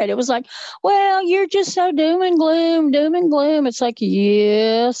want to hear it. It was like, well, you're just so doom and gloom. It's like,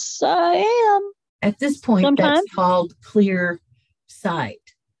 yes, I am. At this point, sometimes that's called clear sight.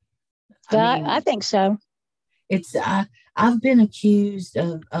 I think so. It's I've been accused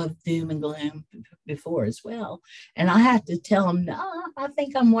of doom and gloom before as well. And I have to tell them, no, I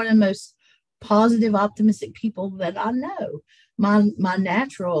think I'm one of the most positive, optimistic people that I know. My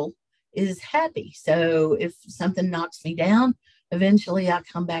natural is happy. So if something knocks me down, eventually I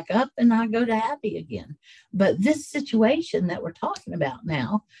come back up and I go to happy again. But this situation that we're talking about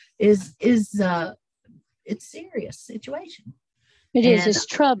now is it's a serious situation. It's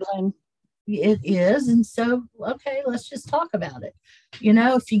troubling. It is. And so, okay, let's just talk about it.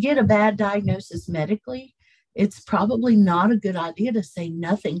 If you get a bad diagnosis medically, it's probably not a good idea to say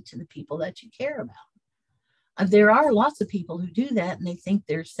nothing to the people that you care about. There are lots of people who do that, and they think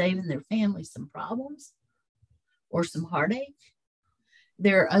they're saving their family some problems or some heartache.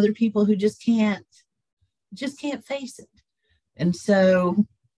 There are other people who just can't face it. And so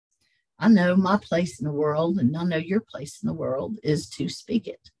I know my place in the world, and I know your place in the world is to speak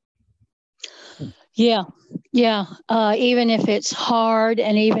it. Yeah. Even if it's hard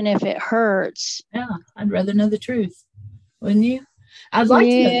and even if it hurts. Yeah, I'd rather know the truth, wouldn't you? I'd like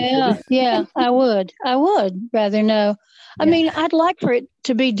to know the truth. Yeah, I would rather know. I mean, I'd like for it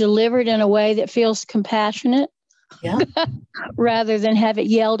to be delivered in a way that feels compassionate. Yeah. Rather than have it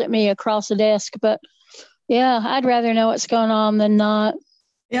yelled at me across the desk. But yeah, I'd rather know what's going on than not.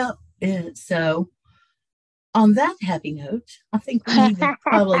 Yeah. And so on that happy note, I think we need to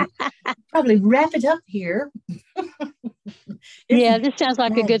probably wrap it up here. Yeah, this sounds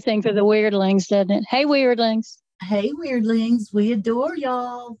like a good thing for the weirdlings, doesn't it? Hey, weirdlings. Hey, weirdlings. We adore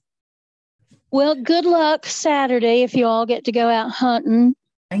y'all. Well, good luck Saturday if you all get to go out hunting.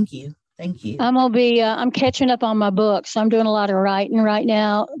 Thank you. Thank you. I'm going to be, I'm catching up on my books. I'm doing a lot of writing right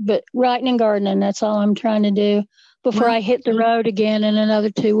now, but writing and gardening, that's all I'm trying to do before I hit the road again in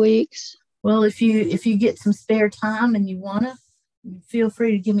another 2 weeks. Well, if you get some spare time and you want to, feel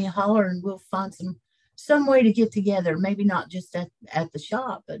free to give me a holler and we'll find some way to get together. Maybe not just at the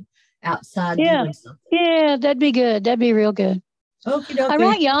shop, but outside doing something. Yeah, that'd be good. That'd be real good. Okie dokie. All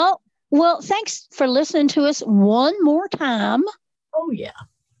right, y'all. Well, thanks for listening to us one more time. Oh, yeah.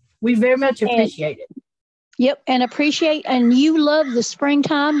 We very much appreciate it. Yep, and you love the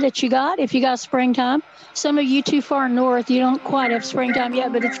springtime that you got, if you got springtime. Some of you too far north, you don't quite have springtime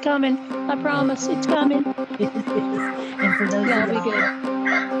yet, but it's coming. I promise, it's coming. And for those y'all be good.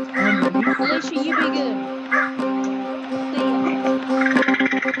 Alicia, you be good. See ya.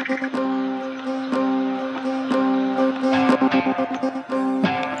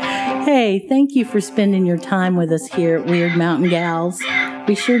 Hey, thank you for spending your time with us here at Weird Mountain Gals.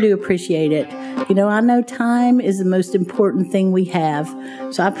 We sure do appreciate it. You know, I know time is the most important thing we have.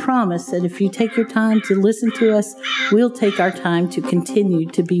 So I promise that if you take your time to listen to us, we'll take our time to continue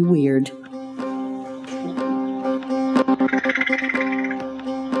to be weird.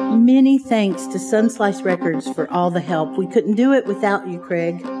 Many thanks to Sunslice Records for all the help. We couldn't do it without you,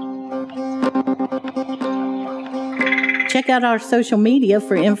 Craig. Check out our social media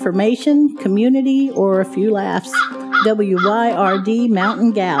for information, community, or a few laughs. WYRD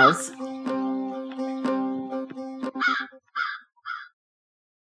Mountain Gals.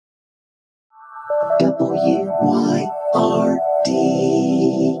 WYRD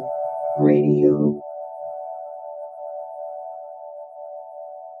Radio.